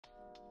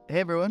Hey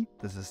everyone,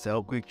 this is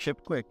Sell Quick,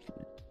 Ship Quick,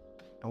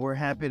 and we're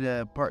happy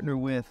to partner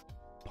with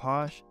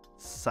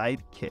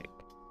PoshSidekick.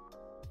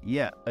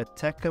 Yeah, a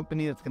tech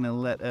company that's going to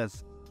let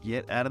us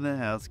get out of the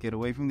house, get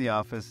away from the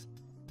office,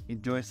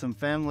 enjoy some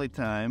family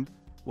time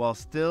while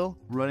still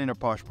running our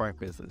Poshmark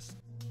business.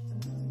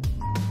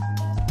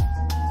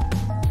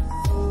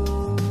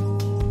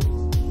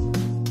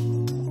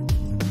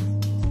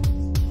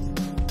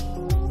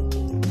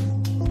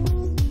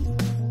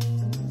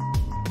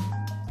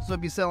 So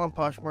if you sell on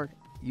Poshmark,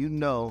 you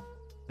know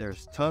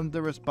there's tons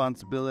of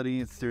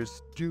responsibilities,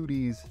 there's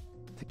duties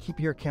to keep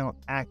your account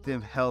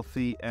active,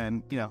 healthy,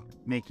 and,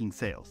 making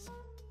sales.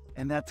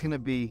 And that's going to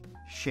be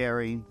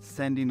sharing,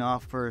 sending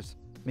offers,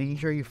 making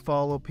sure you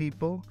follow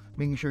people,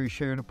 making sure you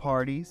share to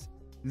parties.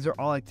 These are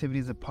all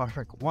activities that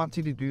Poshmark wants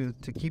you to do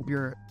to keep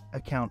your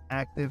account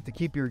active, to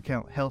keep your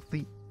account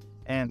healthy,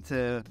 and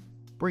to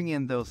bring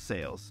in those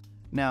sales.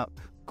 Now,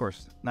 of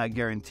course, not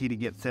guaranteed to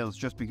get sales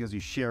just because you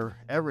share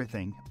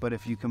everything, but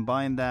if you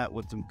combine that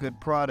with some good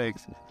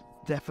products,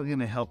 it's definitely going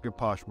to help your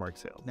Poshmark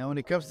sales. Now, when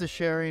it comes to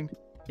sharing,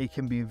 it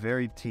can be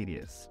very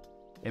tedious.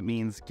 It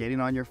means getting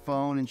on your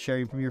phone and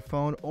sharing from your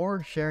phone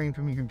or sharing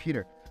from your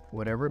computer.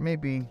 Whatever it may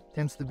be,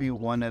 tends to be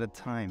one at a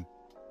time.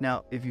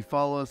 Now, if you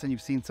follow us and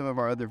you've seen some of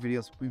our other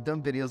videos, we've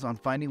done videos on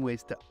finding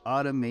ways to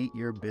automate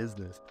your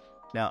business.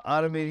 Now,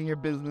 automating your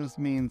business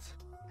means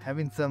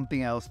having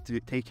something else to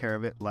take care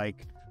of it,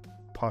 like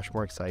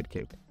Poshmark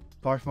Sidekick.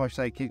 Poshmark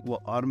Sidekick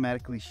will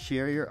automatically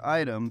share your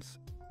items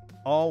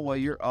all while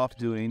you're off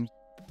doing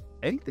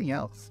anything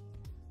else.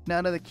 Now,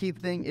 another key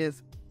thing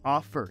is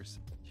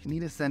offers. You need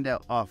to send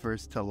out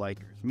offers to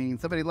likers, meaning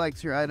somebody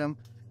likes your item,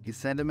 you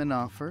send them an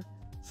offer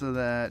so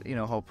that,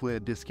 hopefully a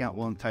discount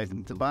will entice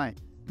them to buy.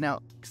 Now,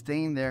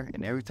 staying there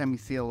and every time you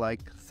see a like,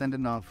 send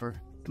an offer.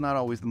 It's not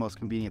always the most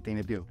convenient thing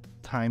to do,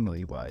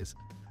 timely wise.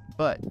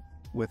 But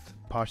with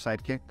Posh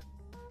Sidekick,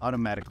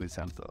 automatically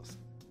sends those.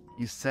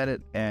 You set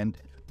it and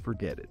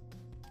forget it.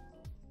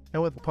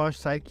 Now with Posh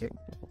Sidekick,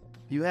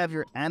 you have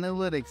your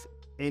analytics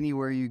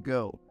anywhere you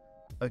go.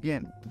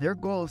 Again, their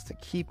goal is to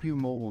keep you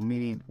mobile,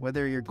 meaning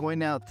whether you're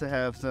going out to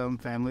have some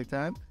family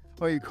time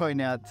or you're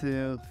going out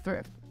to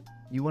thrift,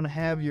 you want to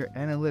have your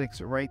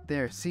analytics right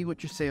there. See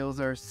what your sales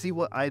are, see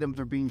what items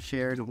are being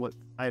shared and what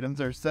items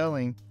are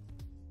selling.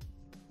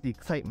 The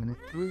excitement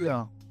is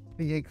real.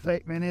 The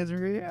excitement is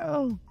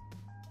real.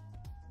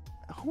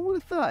 Who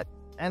would have thought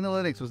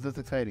analytics was this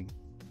exciting?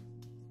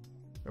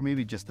 Or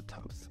maybe just the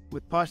toast.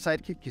 With Posh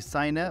Sidekick, you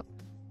sign up,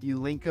 you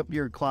link up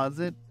your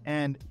closet,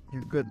 and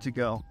you're good to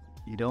go.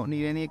 You don't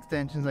need any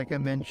extensions like I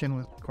mentioned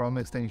with Chrome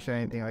extension or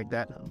anything like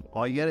that.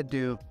 All you gotta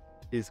do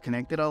is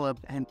connect it all up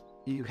and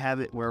you have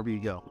it wherever you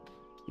go.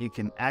 You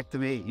can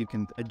activate, you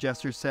can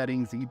adjust your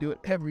settings, you can do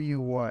whatever you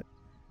want.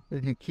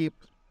 If you keep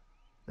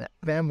that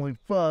family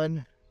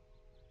fun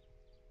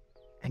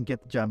and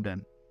get the job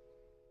done.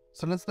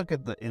 So let's look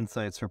at the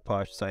insights for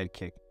Posh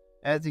Sidekick.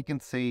 As you can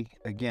see,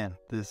 again,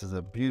 this is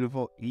a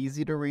beautiful,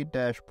 easy to read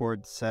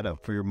dashboard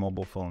setup for your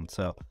mobile phone.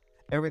 So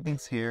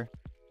everything's here.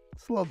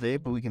 It's a little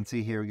big, but we can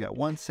see here we got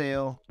one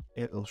sale.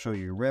 It'll show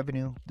you your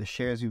revenue, the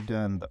shares you've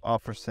done, the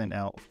offers sent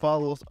out,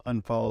 follows,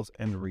 unfollows,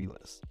 and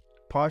relists.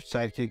 Posh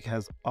Sidekick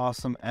has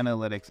awesome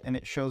analytics and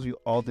it shows you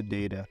all the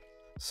data.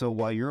 So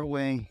while you're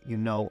away, you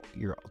know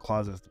your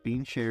closet's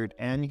being shared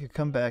and you can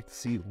come back to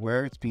see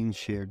where it's being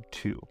shared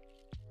to.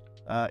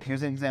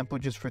 Here's an example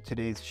just for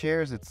today's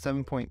shares. It's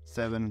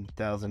 7.7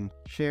 thousand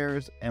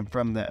shares, and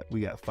from that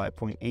we got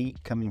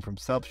 5.8 coming from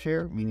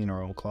self-share, meaning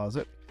our own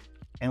closet,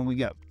 and we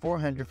got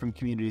 400 from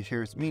community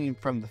shares, meaning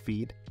from the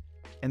feed,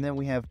 and then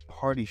we have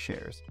party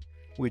shares,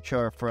 which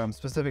are from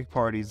specific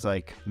parties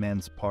like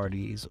men's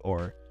parties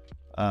or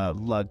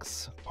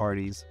luxe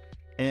parties,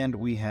 and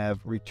we have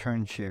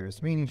return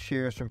shares, meaning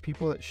shares from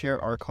people that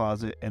share our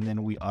closet, and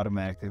then we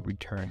automatically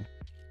return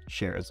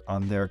shares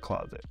on their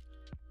closet.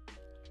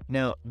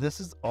 Now, this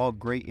is all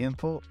great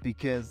info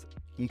because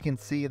you can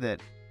see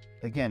that,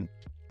 again,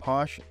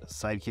 Posh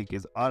Sidekick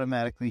is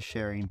automatically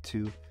sharing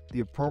to the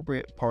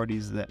appropriate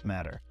parties that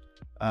matter.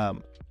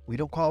 We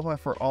don't qualify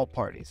for all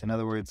parties. In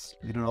other words,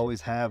 we don't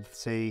always have,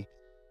 say,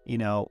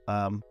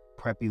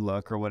 preppy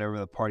look or whatever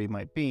the party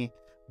might be,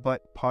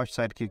 but Posh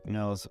Sidekick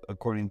knows,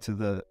 according to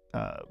the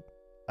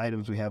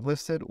items we have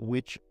listed,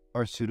 which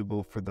are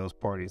suitable for those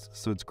parties.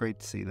 So it's great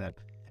to see that.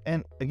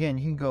 And again,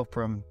 you can go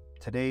from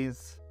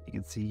today's, you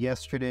can see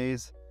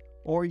yesterday's,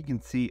 or you can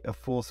see a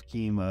full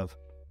scheme of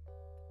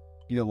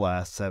your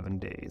last 7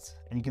 days.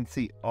 And you can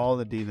see all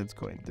the data that's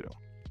going through.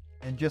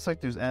 And just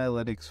like there's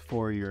analytics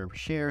for your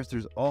shares,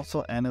 there's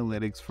also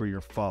analytics for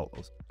your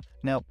follows.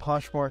 Now,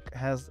 Poshmark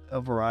has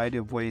a variety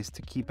of ways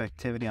to keep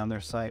activity on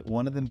their site,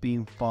 one of them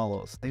being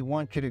follows. They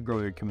want you to grow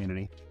your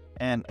community.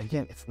 And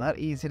again, it's not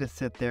easy to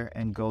sit there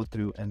and go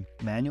through and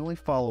manually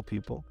follow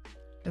people.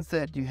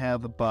 Instead, you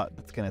have a bot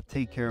that's going to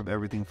take care of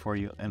everything for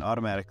you and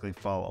automatically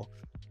follow.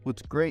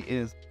 What's great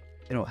is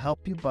it'll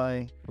help you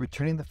by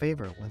returning the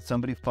favor. When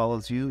somebody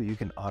follows you, you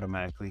can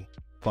automatically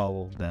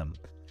follow them.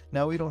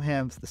 Now, we don't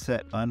have the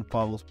set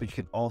unfollows, but you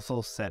can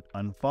also set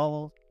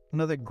unfollows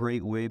Another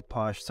great way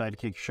Posh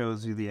Sidekick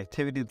shows you the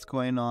activity that's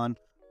going on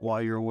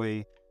while you're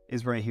away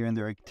is right here in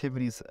their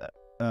activities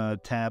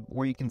tab,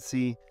 where you can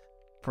see,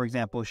 for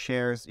example,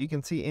 shares. You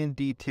can see in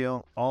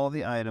detail all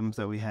the items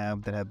that we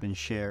have that have been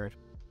shared.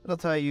 It'll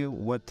tell you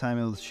what time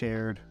it was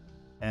shared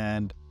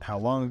and how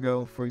long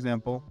ago, for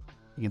example.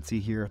 You can see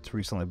here it's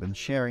recently been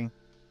sharing.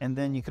 And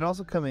then you can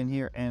also come in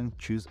here and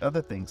choose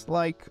other things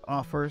like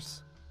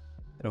offers.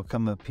 It'll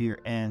come up here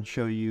and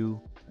show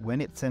you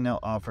when it sent out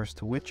offers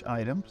to which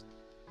items,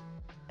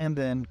 and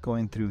then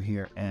going through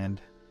here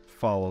and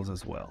follows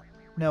as well.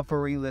 Now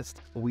for relist,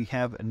 we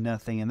have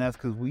nothing, and that's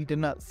because we did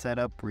not set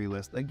up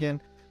relist.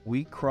 Again,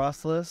 we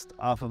cross list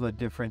off of a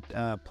different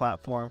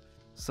platform,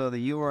 so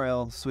the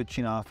URL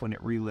switching off when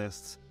it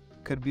relists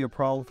could be a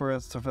problem for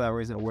us. So for that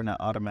reason, we're not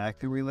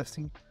automatically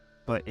relisting.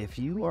 But if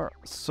you are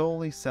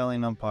solely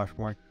selling on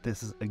Poshmark,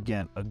 this is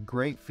again a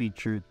great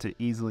feature to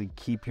easily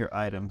keep your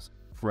items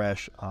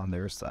fresh on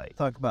their site.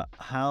 Talk about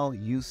how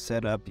you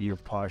set up your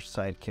Posh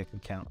Sidekick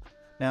account.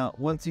 Now,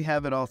 once you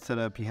have it all set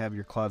up, you have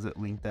your closet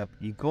linked up,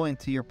 you go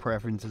into your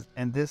preferences,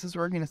 and this is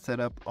where you're going to set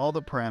up all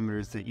the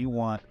parameters that you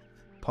want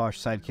Posh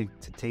Sidekick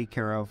to take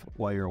care of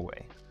while you're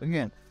away.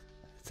 Again,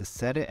 it's a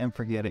set it and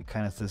forget it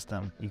kind of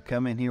system. You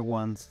come in here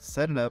once,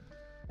 set it up,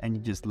 and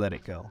you just let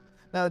it go.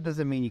 Now, that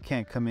doesn't mean you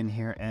can't come in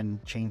here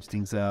and change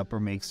things up or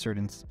make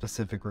certain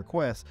specific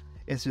requests.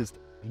 It's just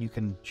you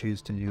can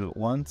choose to do it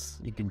once.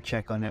 You can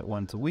check on it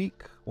once a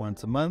week,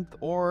 once a month,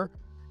 or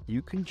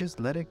you can just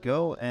let it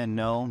go and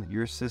know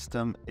your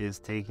system is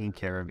taking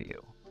care of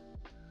you.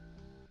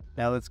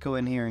 Now let's go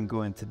in here and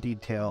go into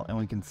detail, and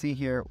we can see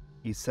here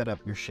you set up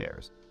your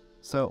shares.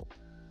 So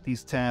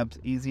these tabs,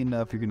 easy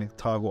enough, you're going to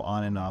toggle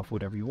on and off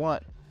whatever you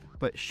want.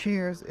 But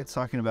shares, it's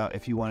talking about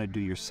if you want to do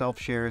your self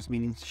shares,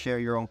 meaning share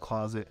your own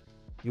closet.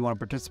 You want to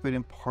participate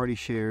in party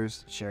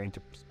shares, sharing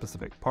to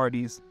specific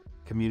parties,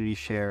 community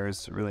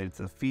shares related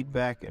to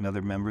feedback and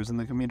other members in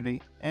the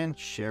community, and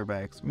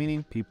sharebacks,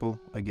 meaning people,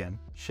 again,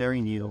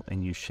 sharing you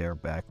and you share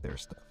back their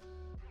stuff.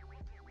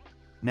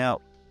 Now,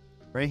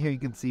 right here you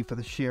can see for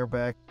the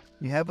shareback,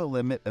 you have a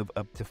limit of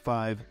up to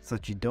 5 so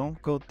that you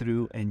don't go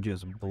through and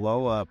just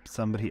blow up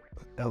somebody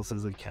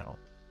else's account.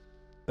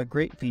 A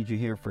great feature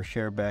here for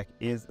shareback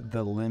is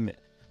the limit.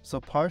 So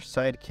Posh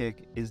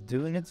Sidekick is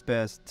doing its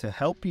best to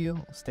help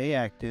you stay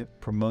active,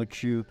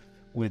 promote you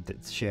with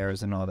its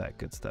shares and all that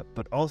good stuff.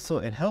 But also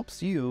it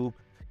helps you,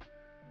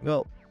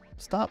 well,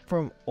 stop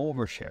from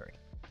oversharing.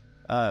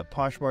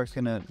 Poshmark's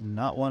gonna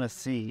not want to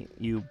see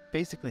you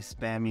basically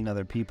spamming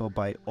other people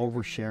by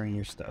oversharing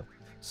your stuff.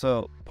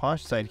 So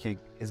Posh Sidekick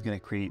is gonna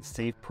create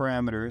safe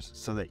parameters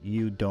so that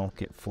you don't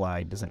get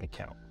flagged as an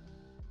account.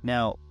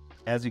 Now,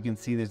 as you can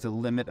see, there's a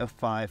limit of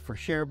 5 for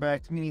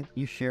sharebacks, meaning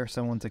you share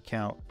someone's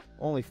account,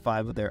 only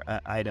 5 of their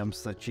items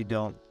so that you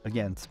don't,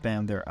 again,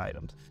 spam their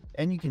items.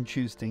 And you can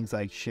choose things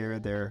like share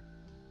their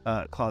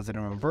closet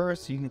in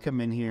reverse. You can come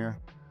in here,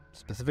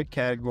 specific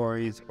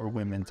categories or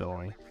women's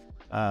only.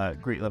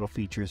 Great little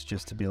features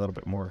just to be a little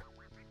bit more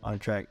on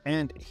track.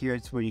 And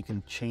here's where you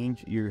can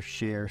change your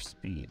share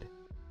speed.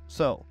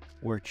 So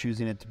we're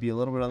choosing it to be a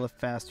little bit on the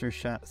faster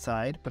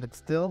side, but it's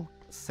still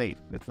safe.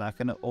 It's not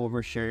going to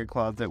overshare your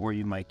closet where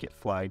you might get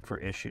flagged for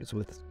issues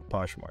with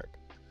Poshmark.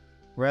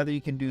 Rather,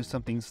 you can do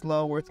something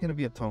slow where it's going to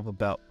be a total of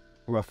about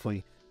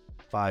roughly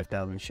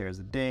 5,000 shares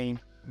a day,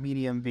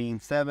 medium being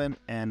 7,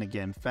 and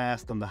again,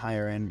 fast on the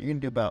higher end, you're going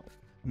to do about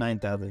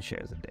 9,000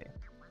 shares a day.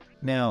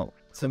 Now,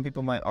 some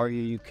people might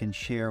argue you can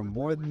share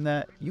more than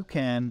that. You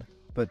can,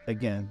 but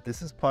again,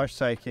 this is Posh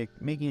Sidekick,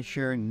 making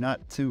sure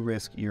not to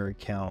risk your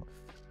account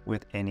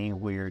with any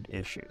weird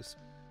issues.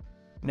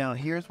 Now,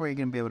 here's where you're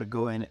going to be able to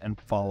go in and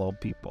follow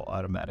people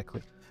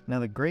automatically. Now,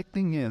 the great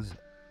thing is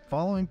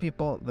following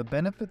people, the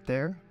benefit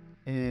there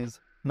is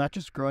not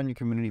just growing your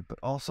community, but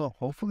also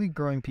hopefully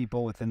growing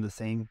people within the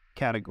same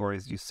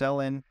categories you sell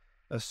in,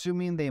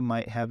 assuming they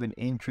might have an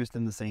interest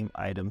in the same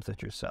items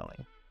that you're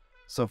selling.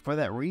 So for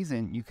that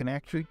reason, you can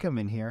actually come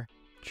in here,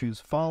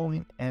 choose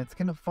following, and it's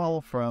going to follow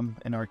from,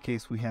 in our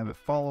case, we have it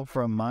follow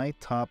from my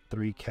top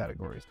 3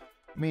 categories,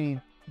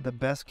 meaning the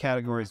best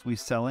categories we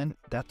sell in,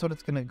 that's what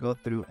it's going to go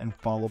through and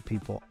follow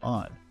people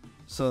on,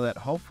 so that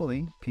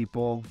hopefully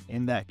people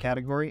in that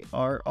category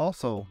are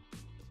also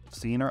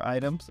seeing our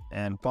items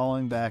and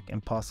following back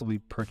and possibly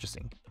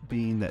purchasing,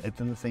 being that it's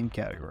in the same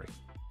category.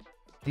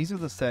 These are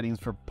the settings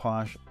for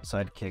Posh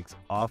Sidekick's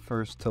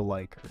offers to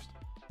likers.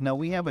 Now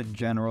we have a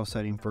general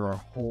setting for our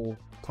whole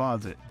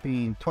closet,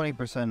 being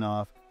 20%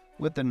 off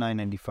with the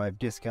 $9.95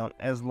 discount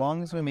as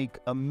long as we make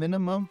a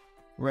minimum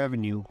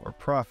revenue or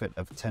profit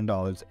of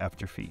 $10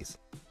 after fees.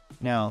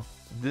 Now,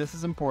 this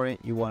is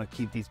important. You want to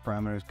keep these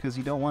parameters because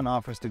you don't want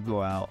offers to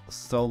go out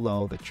so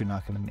low that you're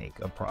not going to make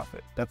a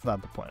profit. That's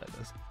not the point of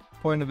this.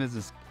 Point of this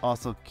is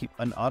also keep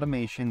an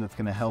automation that's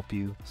going to help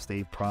you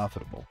stay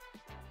profitable.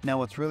 Now,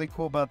 what's really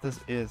cool about this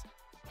is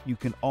you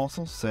can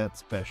also set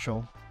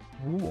special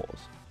rules.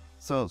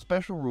 So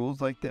special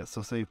rules like this.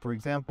 So say, for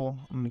example,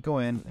 I'm going to go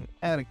in and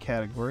add a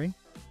category,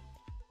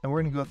 and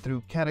we're going to go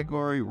through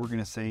category. We're going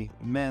to say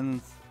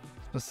men's,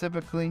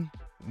 specifically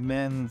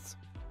men's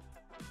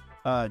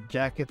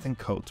jackets and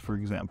coats, for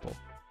example.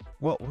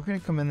 Well, we're going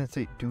to come in and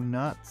say, do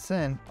not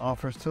send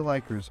offers to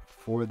likers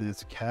for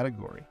this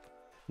category.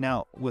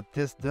 Now, what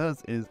this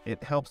does is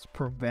it helps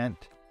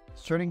prevent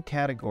certain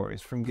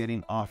categories from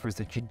getting offers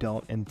that you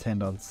don't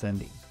intend on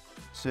sending.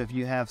 So if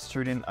you have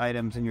certain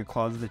items in your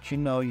closet that you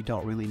know you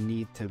don't really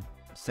need to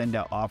send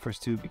out offers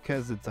to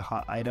because it's a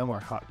hot item or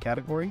hot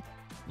category,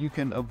 you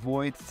can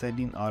avoid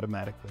sending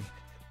automatically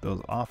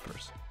those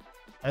offers.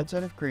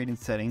 Outside of creating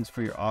settings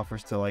for your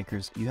offers to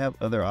likers, you have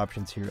other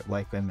options here,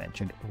 like I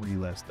mentioned,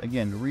 relist.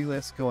 Again,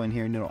 relist, go in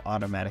here and it'll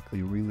automatically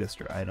relist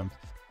your items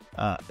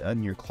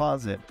in your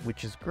closet,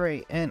 which is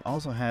great, and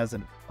also has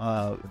an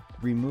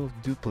remove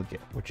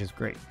duplicate, which is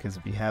great because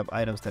if you have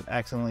items that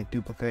accidentally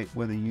duplicate,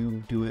 whether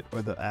you do it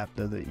or the app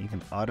does it, you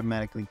can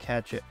automatically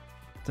catch it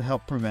to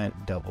help prevent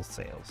double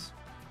sales.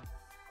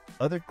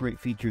 Other great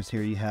features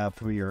here you have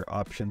for your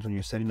options when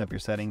you're setting up your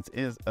settings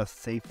is a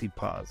safety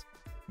pause.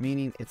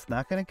 Meaning it's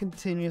not going to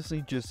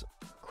continuously just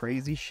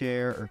crazy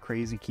share or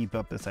crazy keep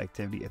up this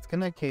activity. It's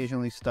going to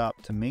occasionally stop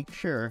to make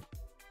sure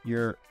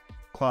your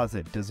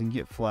closet doesn't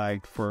get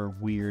flagged for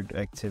weird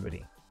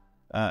activity.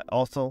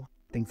 Also,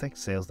 things like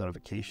sales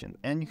notification.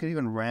 And you can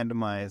even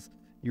randomize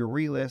your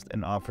relist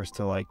and offers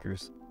to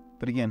likers.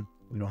 But again,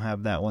 we don't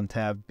have that one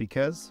tab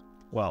because,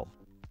 well,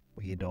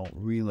 we don't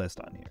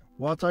relist on here.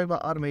 While talking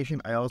about automation,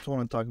 I also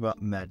want to talk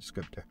about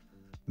Magiscriptor.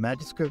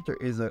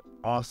 Magiscriptor is an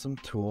awesome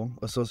tool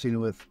associated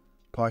with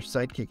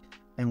PoshSidekick,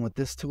 and what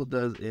this tool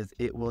does is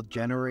it will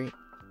generate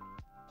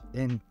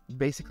in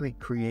basically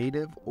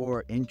creative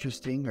or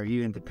interesting, or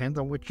even depends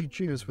on what you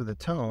choose for the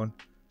tone,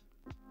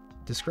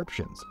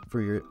 descriptions for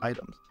your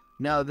items.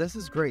 Now this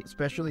is great,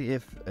 especially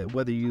if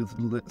whether you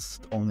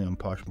list only on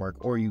Poshmark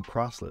or you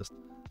cross list.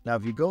 Now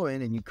if you go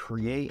in and you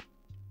create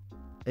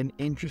an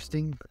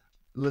interesting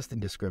listing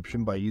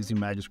description by using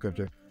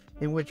Magiscriptor,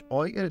 in which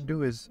all you gotta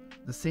do is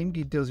the same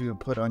details you would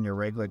put on your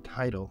regular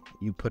title,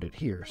 you put it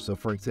here. So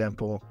for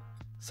example,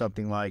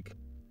 something like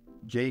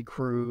J.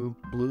 Crew,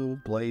 blue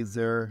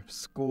blazer,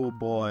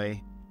 schoolboy,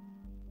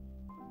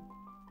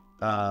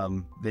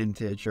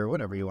 vintage, or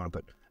whatever you want to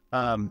put.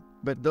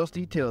 But those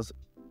details,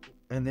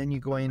 and then you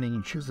go in and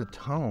you choose a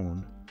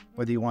tone,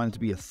 whether you want it to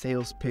be a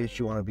sales pitch,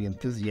 you want to be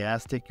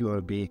enthusiastic, you want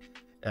to be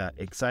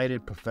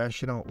excited,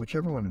 professional,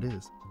 whichever one it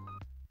is.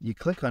 You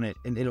click on it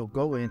and it'll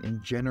go in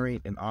and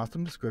generate an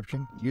awesome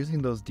description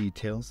using those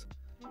details.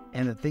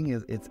 And the thing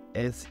is, it's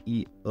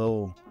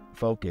SEO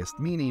focused,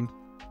 meaning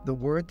the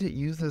words it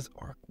uses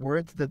are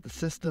words that the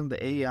system,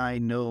 the AI,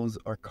 knows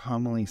are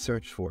commonly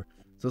searched for.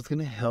 So it's going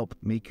to help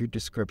make your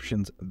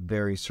descriptions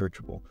very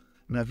searchable.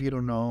 Now, if you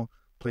don't know,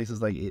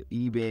 places like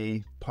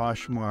eBay,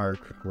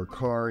 Poshmark,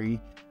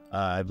 Mercari,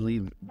 I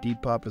believe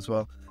Depop as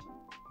well,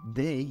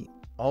 they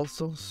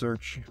also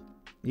search,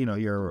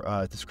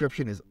 your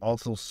description is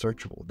also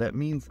searchable. That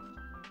means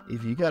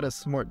if you got a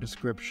smart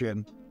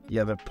description, you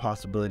have a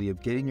possibility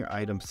of getting your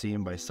item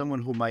seen by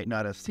someone who might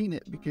not have seen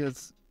it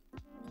because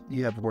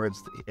you have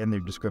words in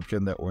their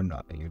description that were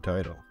not in your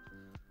title.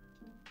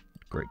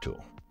 Great tool.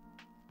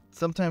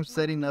 Sometimes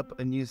setting up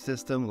a new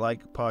system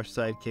like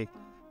PoshSidekick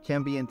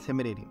can be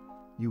intimidating.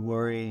 You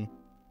worry,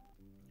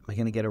 am I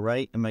going to get it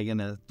right? Am I going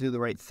to do the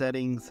right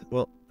settings?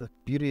 Well, the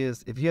beauty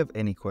is, if you have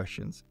any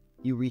questions,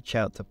 you reach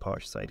out to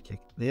PoshSidekick.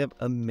 They have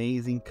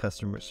amazing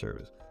customer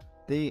service.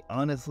 They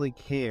honestly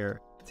care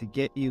to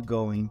get you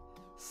going,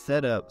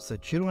 set up so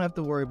that you don't have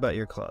to worry about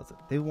your closet.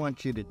 They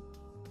want you to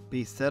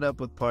be set up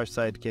with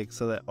PoshSidekick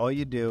so that all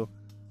you do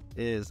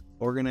is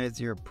organize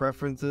your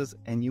preferences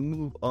and you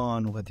move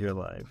on with your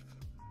life.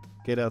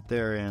 Get out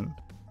there and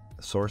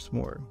source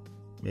more.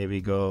 Maybe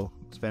go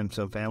spend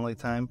some family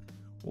time.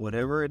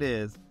 Whatever it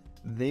is,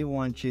 they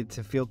want you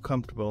to feel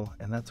comfortable,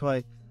 and that's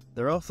why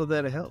they're also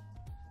there to help.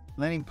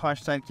 Letting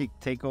PoshSidekick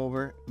take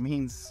over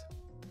means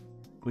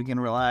we can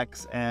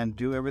relax and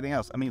do everything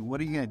else. I mean, what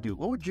are you going to do?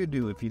 What would you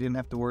do if you didn't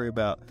have to worry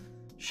about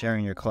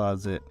sharing your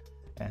closet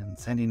and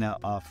sending out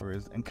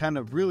offers and kind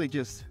of really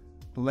just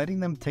letting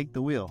them take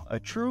the wheel? A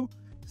true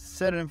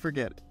set it and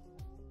forget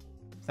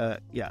it.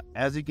 Yeah,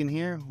 as you can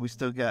hear, we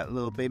still got a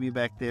little baby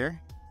back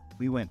there.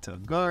 We went to a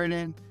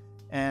garden,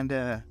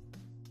 and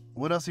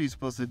what else are you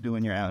supposed to do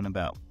when you're out and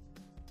about?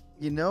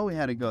 We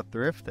had to go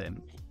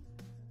thrifting.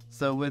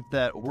 So with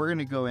that, we're going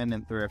to go in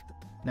and thrift.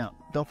 Now,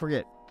 don't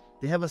forget,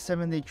 they have a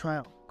 7-day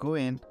trial. Go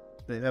in,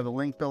 they have a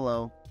link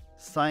below.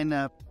 Sign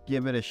up,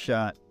 give it a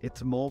shot.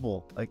 It's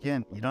mobile.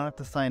 Again, you don't have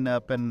to sign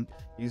up and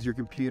use your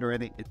computer or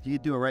anything. If you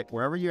do it right,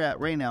 wherever you're at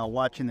right now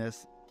watching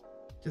this,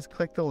 just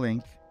click the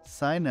link,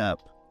 sign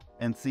up,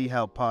 and see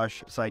how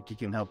PoshSidekick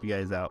can help you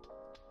guys out.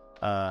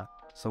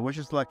 So wish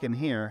us luck in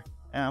here,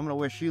 and I'm going to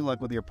wish you luck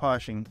with your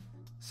poshing.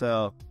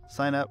 So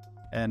sign up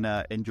and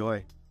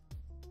enjoy.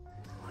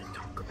 We're going to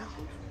talk about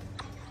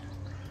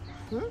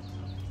We're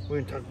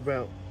going to talk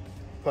about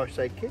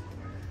PoshSidekick.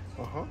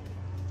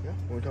 Yeah,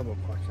 we're going to talk about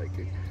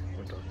PoshSidekick.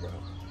 We're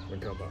going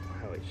to talk about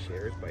how it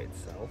shares by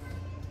itself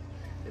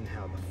and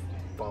how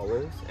the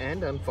follows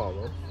and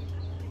unfollows.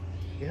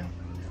 Yeah,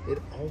 it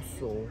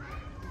also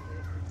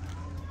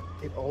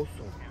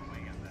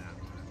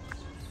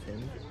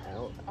Sims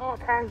out.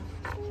 Okay.